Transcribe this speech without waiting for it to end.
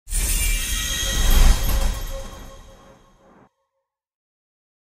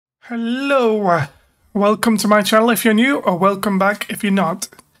Hello, welcome to my channel if you're new, or welcome back if you're not.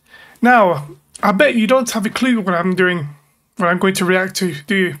 Now, I bet you don't have a clue what I'm doing, what I'm going to react to,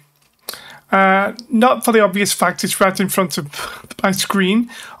 do you? Not for the obvious fact it's right in front of my screen.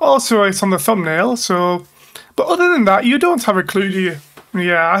 Also, it's on the thumbnail, so... But other than that, you don't have a clue, do you?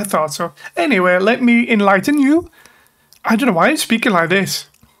 Yeah, I thought so. Anyway, let me enlighten you. I don't know why I'm speaking like this.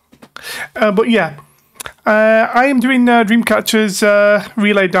 But yeah. I am doing Dreamcatcher's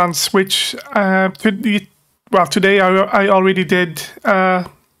relay dance, which today I already did. I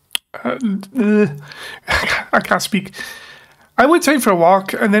can't speak. I went out for a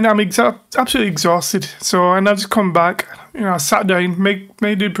walk, and then I'm absolutely exhausted. So, and I just come back. You know, I sat down,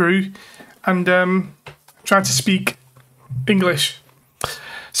 made a brew, and tried to speak English.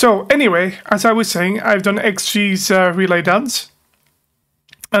 So anyway, as I was saying, I've done XG's relay dance,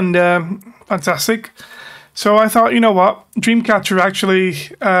 and fantastic. So I thought, you know what, Dreamcatcher actually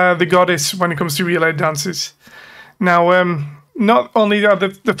the goddess when it comes to relay dances. Now, not only are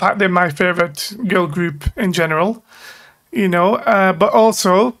the fact they're my favorite girl group in general, you know, but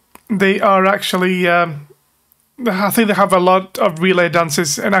also they are actually, I think they have a lot of relay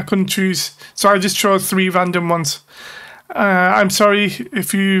dances, and I couldn't choose, so I just chose 3 random ones. I'm sorry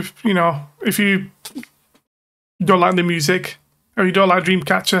if you don't like the music or you don't like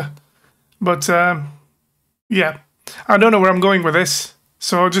Dreamcatcher, but yeah, I don't know where I'm going with this,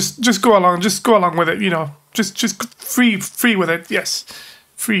 so just go along with it, you know, just free with it, yes,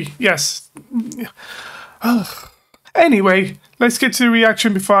 free, yes. Anyway, let's get to the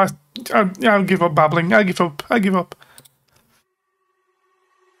reaction before I'll give up babbling. I give up.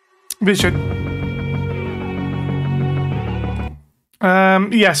 Vision.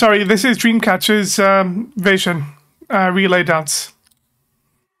 Yeah, sorry, this is Dreamcatcher's Vision relay dance.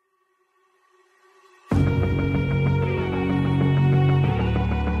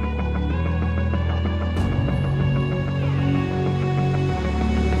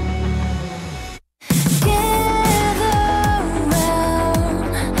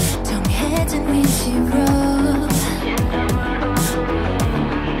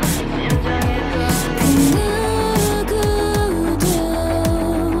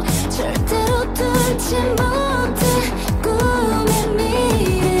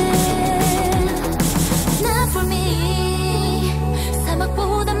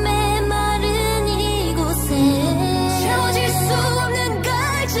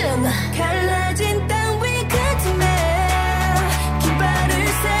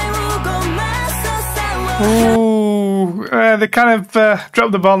 Oh, they kind of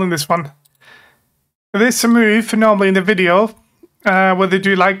dropped the ball in this one. This move normally in the video where they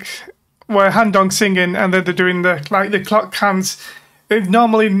do where Han-Dong singing and then they're doing the clock hands. It's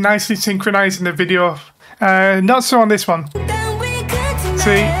normally nicely synchronized in the video. Not so on this one.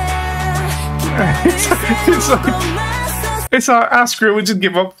 See, it's like screw it, we just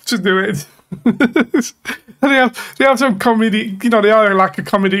give up, just do it. they have some comedy, you know, they are like a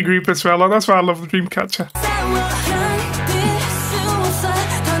comedy group as well. That's why I love the Dreamcatcher.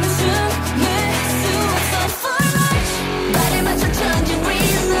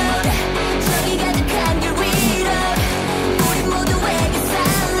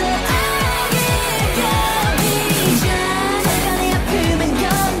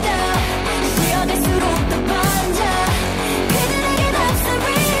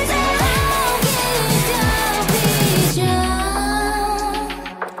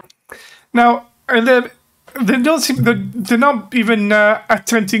 Now, they're not even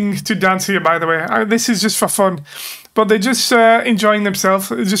attempting to dance here, by the way. This is just for fun. But they're just enjoying themselves,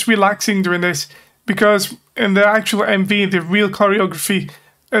 just relaxing doing this. Because in the actual MV, the real choreography,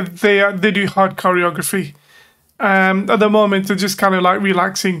 they do hard choreography. At the moment, they're just kind of like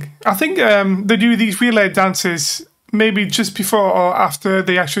relaxing. I think they do these relay dances maybe just before or after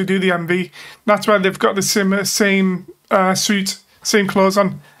they actually do the MV. That's why they've got the same suit, same clothes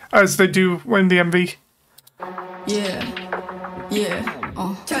on as they do when the MV. Yeah.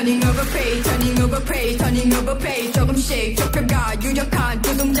 Turning over page, 조금씩 좁혀가 유력한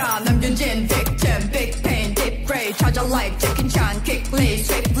주동자 남겨진 victim, big pain, deep gray, 찾아 life, taking chance, quickly,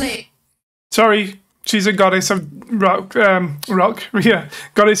 swiftly. Sorry, she's a goddess of rock, yeah,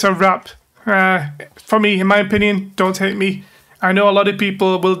 goddess of rap. For me, in my opinion, don't hate me. I know a lot of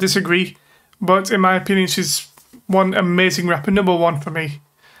people will disagree, but in my opinion, she's one amazing rapper, #1 for me.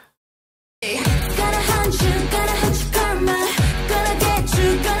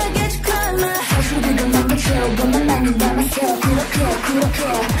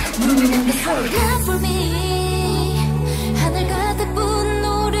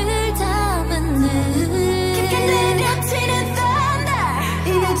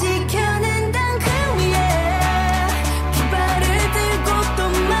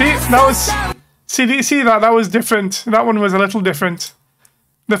 That was see that was different. That one was a little different.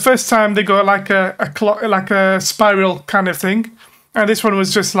 The first time they go like a clock, like a spiral kind of thing, and this one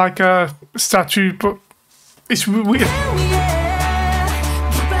was just like a statue, but it's weird.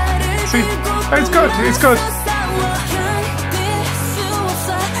 See, it's good. It's good.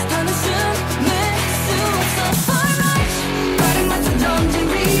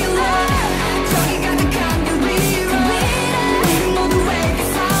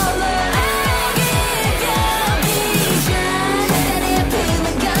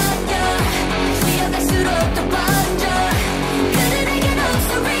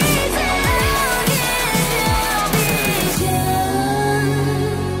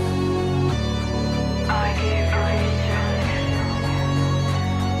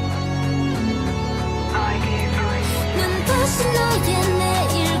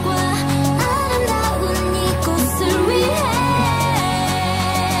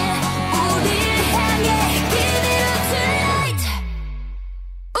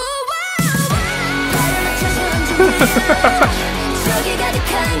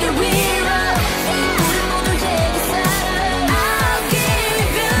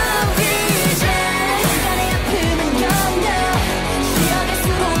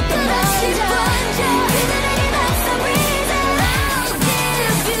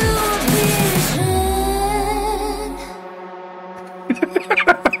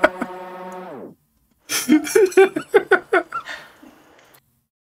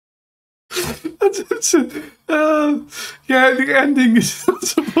 Yeah, the ending is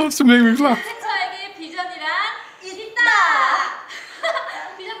supposed to make me laugh. 저에게 비전이란 있다.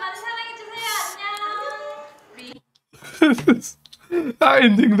 비전 많이 사랑해 주세요. 안녕. That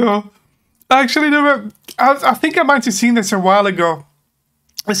ending though. Actually, no, I think I might have seen this a while ago.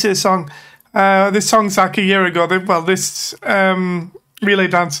 This is a song. This song's like a year ago. Well, this relay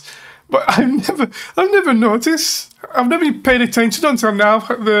dance, but I've never noticed. I've never paid attention until now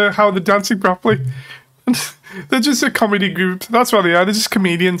how they're dancing properly. They're just a comedy group. That's what they are. They're just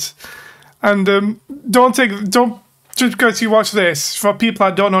comedians. And don't just because you watch this, for people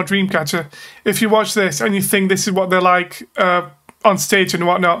that don't know Dreamcatcher, if you watch this and you think this is what they're like on stage and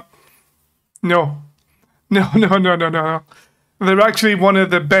whatnot, no. They're actually one of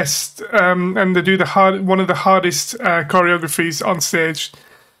the best, and they do one of the hardest choreographies on stage.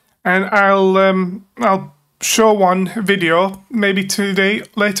 And I'll show one video, maybe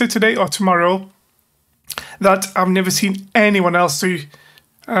later today or tomorrow, that I've never seen anyone else do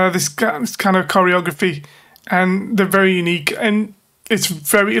this kind of choreography, and they're very unique, and it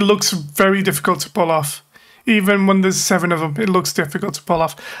looks very difficult to pull off. Even when there's 7 of them, it looks difficult to pull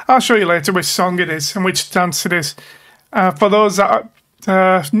off. I'll show you later which song it is and which dance it is. For those that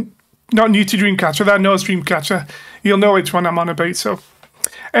are not new to Dreamcatcher, that knows Dreamcatcher, you'll know which one I'm on about. So,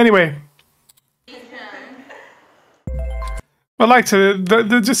 anyway. I like to.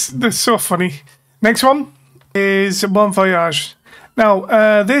 They're so funny. Next one is Bon Voyage. Now,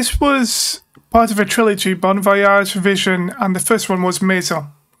 this was part of a trilogy: Bon Voyage, Vision, and the first one was Maison.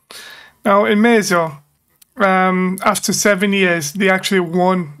 Now, in Maison, after 7 years, they actually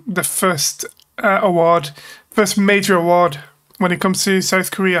won the first first major award when it comes to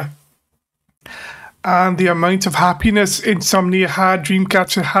South Korea. And the amount of happiness Insomnia had,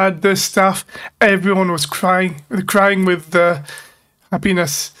 Dreamcatcher had, the staff, everyone was crying with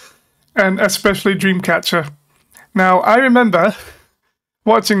happiness, and especially Dreamcatcher. Now, I remember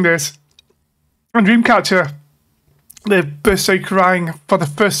watching this, and Dreamcatcher, they burst out crying for the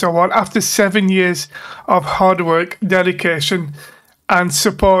first award after 7 years of hard work, dedication, and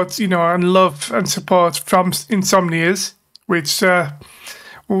support, and love and support from Insomnias, which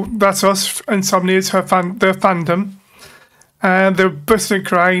that's us, Insomnias, their fandom. And they were bursting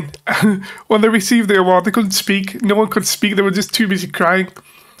crying. And when they received the award, they couldn't speak. No one could speak. They were just too busy crying.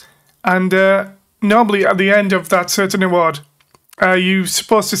 And normally at the end of that certain award, you're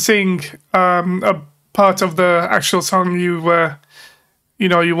supposed to sing a part of the actual song you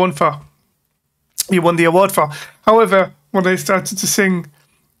won the award for. However, when they started to sing,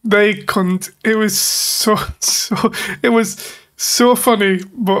 they couldn't. It was so funny,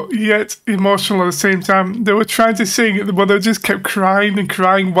 but yet emotional at the same time. They were trying to sing, but they just kept crying and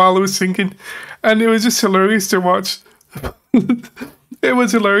crying while they were singing, and it was just hilarious to watch. It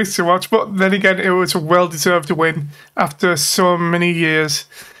was hilarious to watch, but then again, it was a well-deserved win after so many years.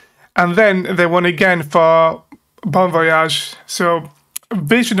 And then they won again for Bon Voyage. So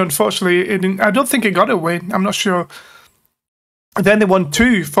Vision, unfortunately, I don't think it got a win. I'm not sure. Then they won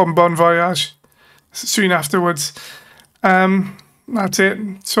 2 from Bon Voyage soon afterwards. That's it.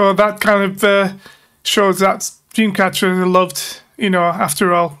 So that kind of shows that Dreamcatcher loved, you know,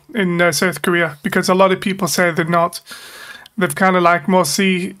 after all, in South Korea, because a lot of people say they're not. They've kind of like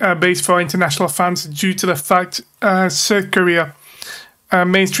mostly based for international fans due to the fact South Korea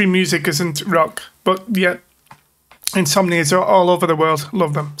mainstream music isn't rock, but yet insomnias are all over the world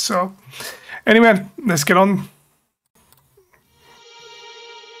love them. So anyway, let's get on.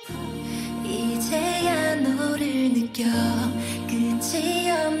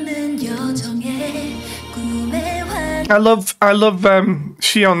 I love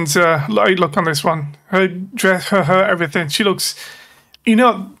Sion's look on this one. Her dress, her hair, everything. She looks, you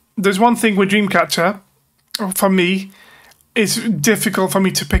know, there's one thing with Dreamcatcher, for me, it's difficult for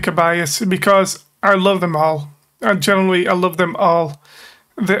me to pick a bias because I love them all. And generally, I love them all.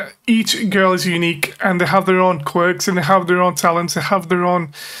 Each girl is unique and they have their own quirks and they have their own talents. They have their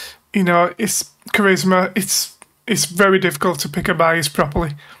own, you know, it's charisma. It's very difficult to pick a bias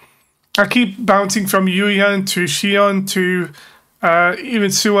properly. I keep bouncing from Yuyeon to Xion to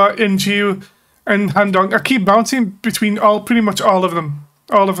even Sua, Inju, and Handong. I keep bouncing between pretty much all of them.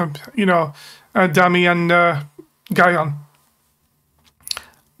 All of them, you know, Dami and Gayon.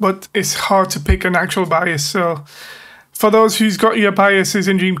 But it's hard to pick an actual bias. So for those who's got your biases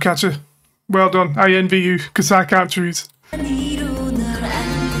in Dreamcatcher, well done. I envy you because I can't choose.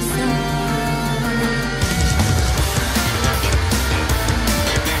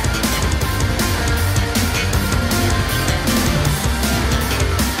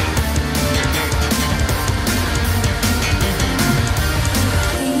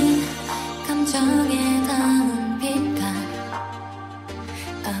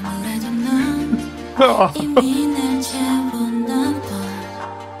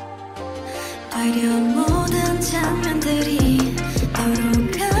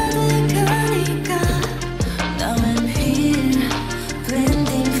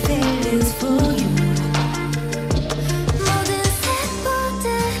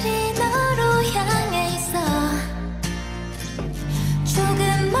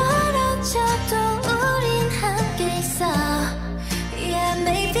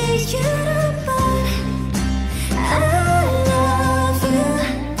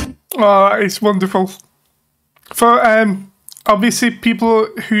 Oh, it's wonderful. For obviously people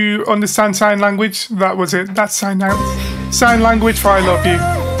who understand sign language, that was it. That's sign language for I love you.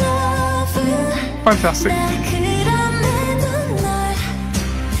 Fantastic.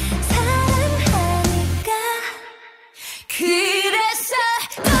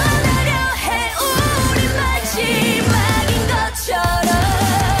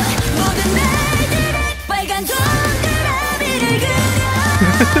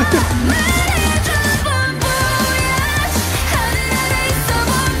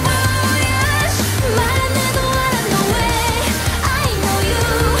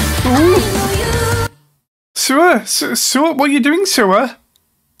 Sua, what are you doing, Sua?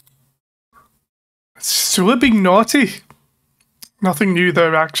 Sua being naughty. Nothing new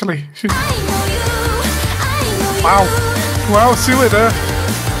there, actually. Wow. Wow, Sua there.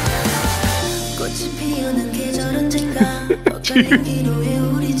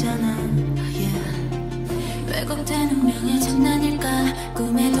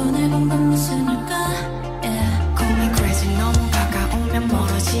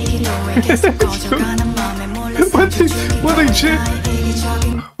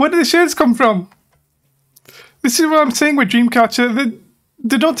 Where did the shades come from? This is what I'm saying with Dreamcatcher.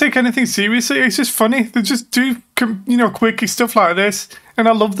 They don't take anything seriously. It's just funny. They just do, you know, quirky stuff like this, and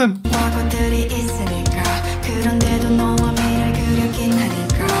I love them.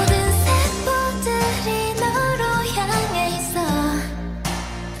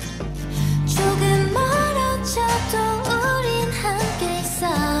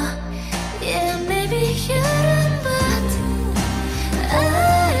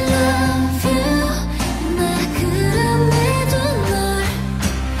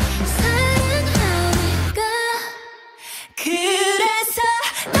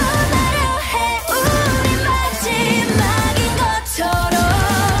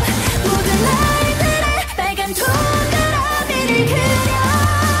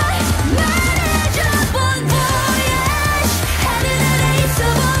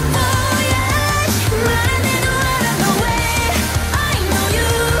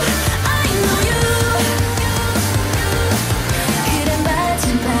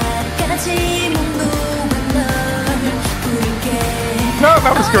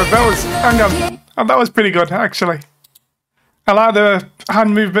 That was good. That was, hang on. Oh, that was pretty good, actually. I like the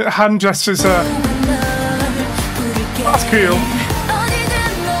hand movement, hand gestures. That's cool.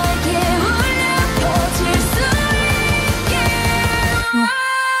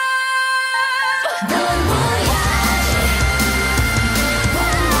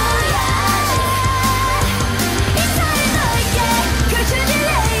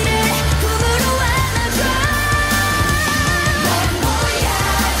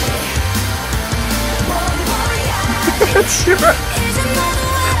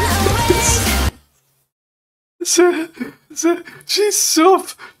 She's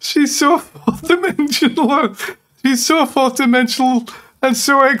so four-dimensional. She's so four-dimensional and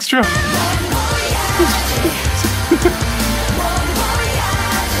so extra.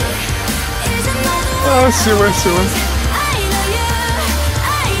 Oh, sewer.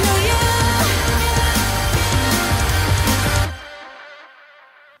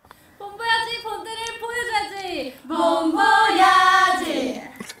 본보야지, 본때를 보여줘야지. 본보야지.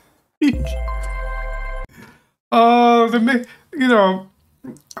 Oh,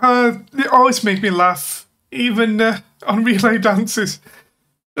 they always make me laugh, even on relay dances.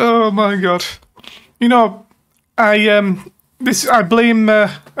 Oh my god! I blame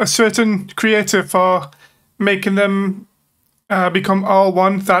a certain creator for making them become all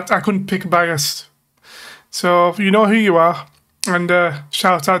one that I couldn't pick biased. So you know who you are, and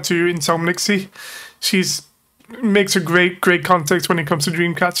shout out to Insomnixie. She's makes a great context when it comes to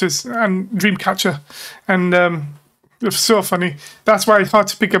Dreamcatcher, and it's so funny. That's why it's hard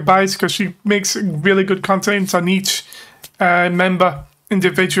to pick a bias, because she makes really good content on each member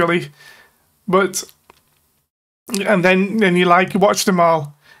individually, and then you watch them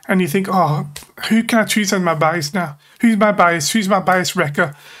all and you think, oh, who can I choose as my bias now? Who's my bias? Who's my bias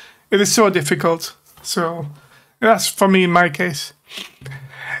wrecker? It is so difficult. So that's for me in my case.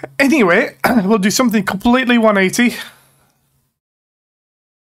 Anyway, we'll do something completely 180.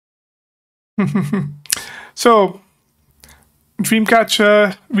 So,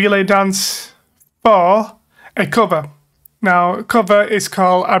 Dreamcatcher Relay Dance for a cover. Now, cover is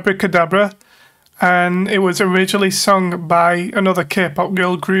called Abracadabra, and it was originally sung by another K-pop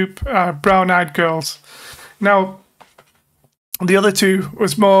girl group, Brown Eyed Girls. Now, the other two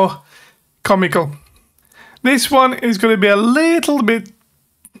was more comical. This one is going to be a little bit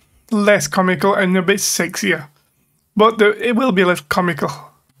less comical and a bit sexier. But it will be less comical,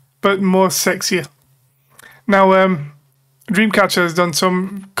 but more sexier. Now, Dreamcatcher has done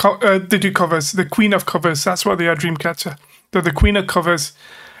some... they do covers. The queen of covers. That's what they are, Dreamcatcher. They're the queen of covers.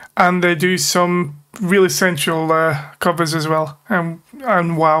 And they do some really sensual covers as well. And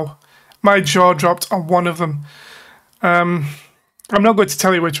wow. My jaw dropped on one of them. I'm not going to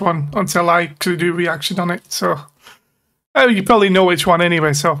tell you which one until I could do a reaction on it. So, you probably know which one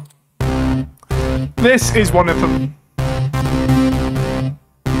anyway, so... This is one of them.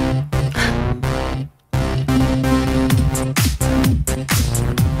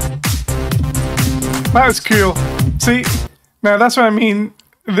 That was cool. See, now that's what I mean.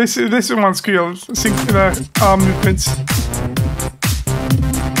 This one's cool. Sync the arm movements.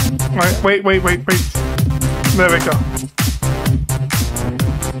 Right, wait. There we go.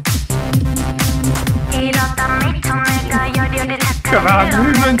 Come on,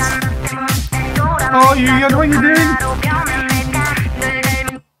 movements. Oh, you know what you're doing?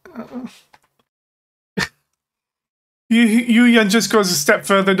 Yu just goes a step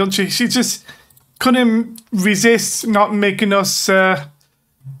further, don't she? She just couldn't resist not making us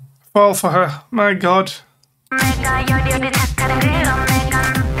fall for her. My God.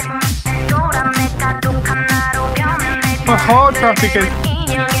 A hard practicing.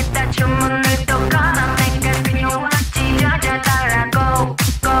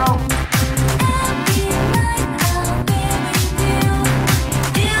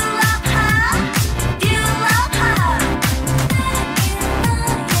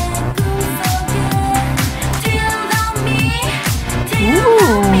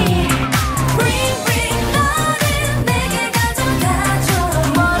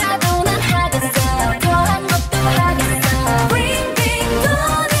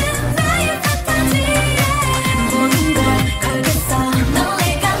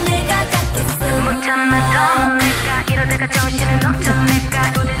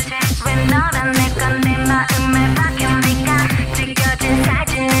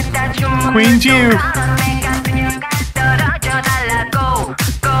 Queen Jew.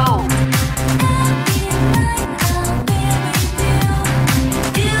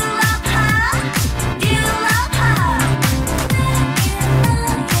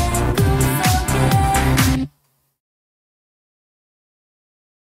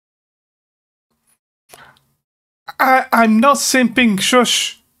 I'm not simping,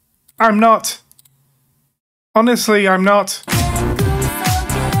 shush. I'm not. Honestly, I'm not.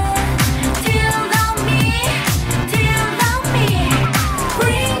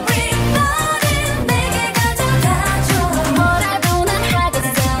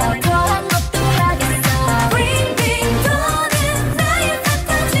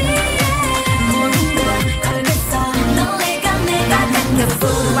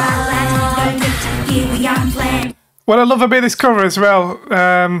 What I love about this cover as well,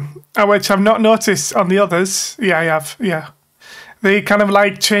 which I've not noticed on the others. Yeah, I have. Yeah, they kind of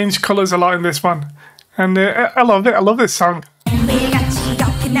like change colors a lot in this one, and I love it. I love this song.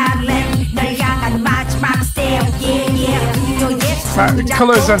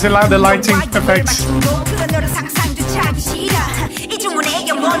 Colors as in like the lighting effects.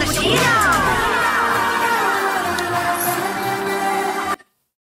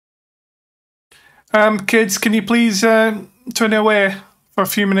 Kids, can you please turn away for a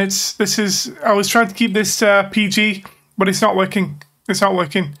few minutes? I was trying to keep this PG, but it's not working. It's not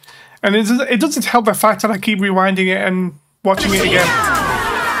working. And it doesn't help the fact that I keep rewinding it and watching it again.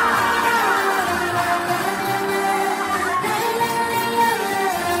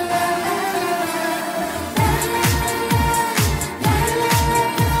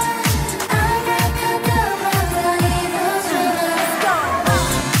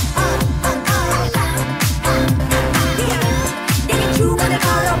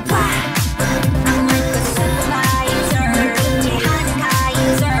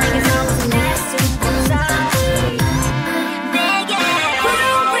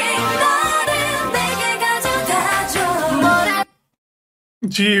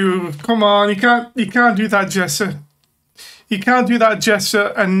 Gee, come on, you can't do that gesture. You can't do that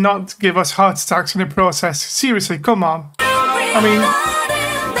gesture and not give us heart attacks in the process. Seriously, come on. I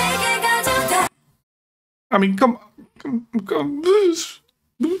mean, come,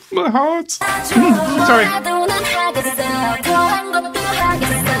 my heart. Sorry.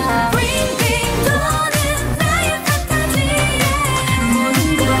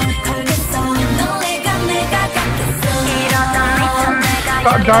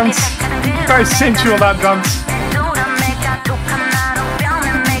 That dance, that is sensual, that dance.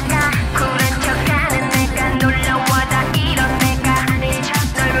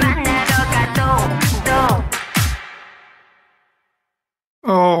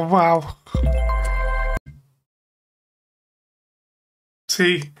 Oh, wow.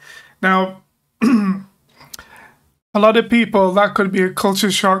 See, now, a lot of people, that could be a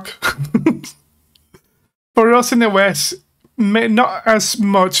culture shock. For us in the West, not as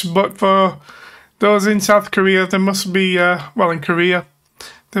much, but for those in South Korea, there must be, well, in Korea,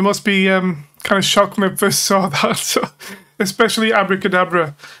 there must be kind of shocked when they first saw that. So, especially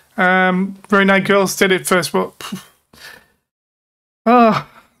Abracadabra. Very Nice Girls did it first, but that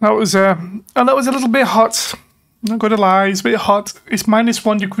was a little bit hot. I'm not gonna lie, it's a bit hot. It's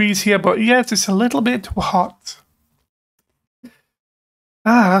 -1 degrees here, but yes, it's a little bit hot.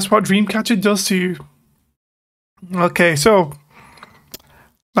 That's what Dreamcatcher does to you. Okay, so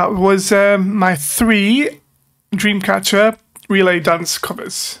that was my 3 Dreamcatcher relay dance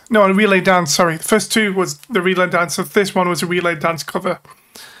covers. No, a relay dance, sorry. The first 2 was the relay dance, so this one was a relay dance cover.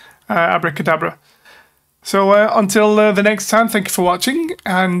 Abracadabra. So until the next time, thank you for watching,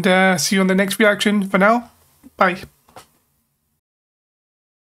 and see you on the next reaction. For now, bye.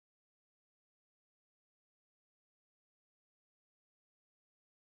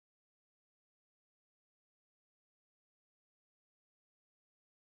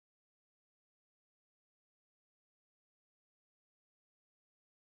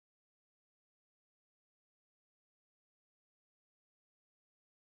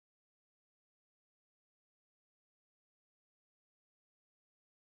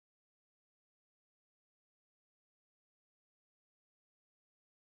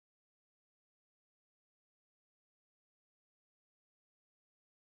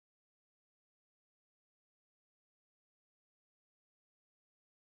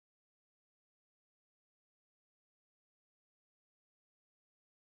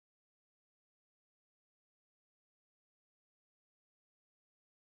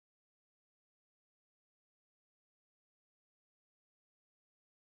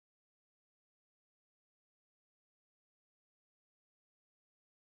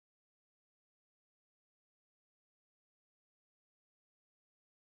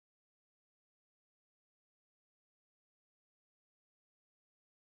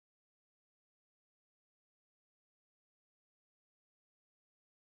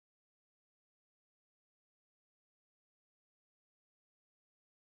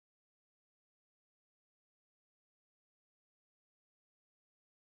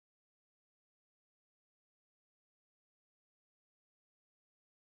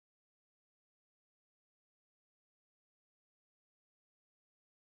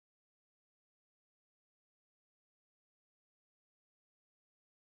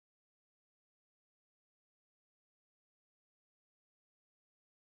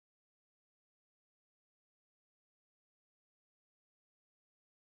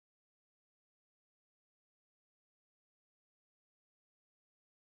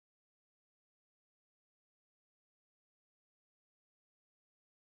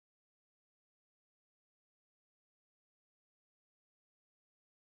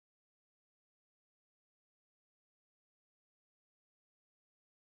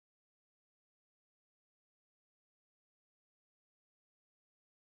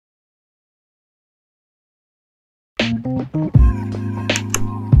 네.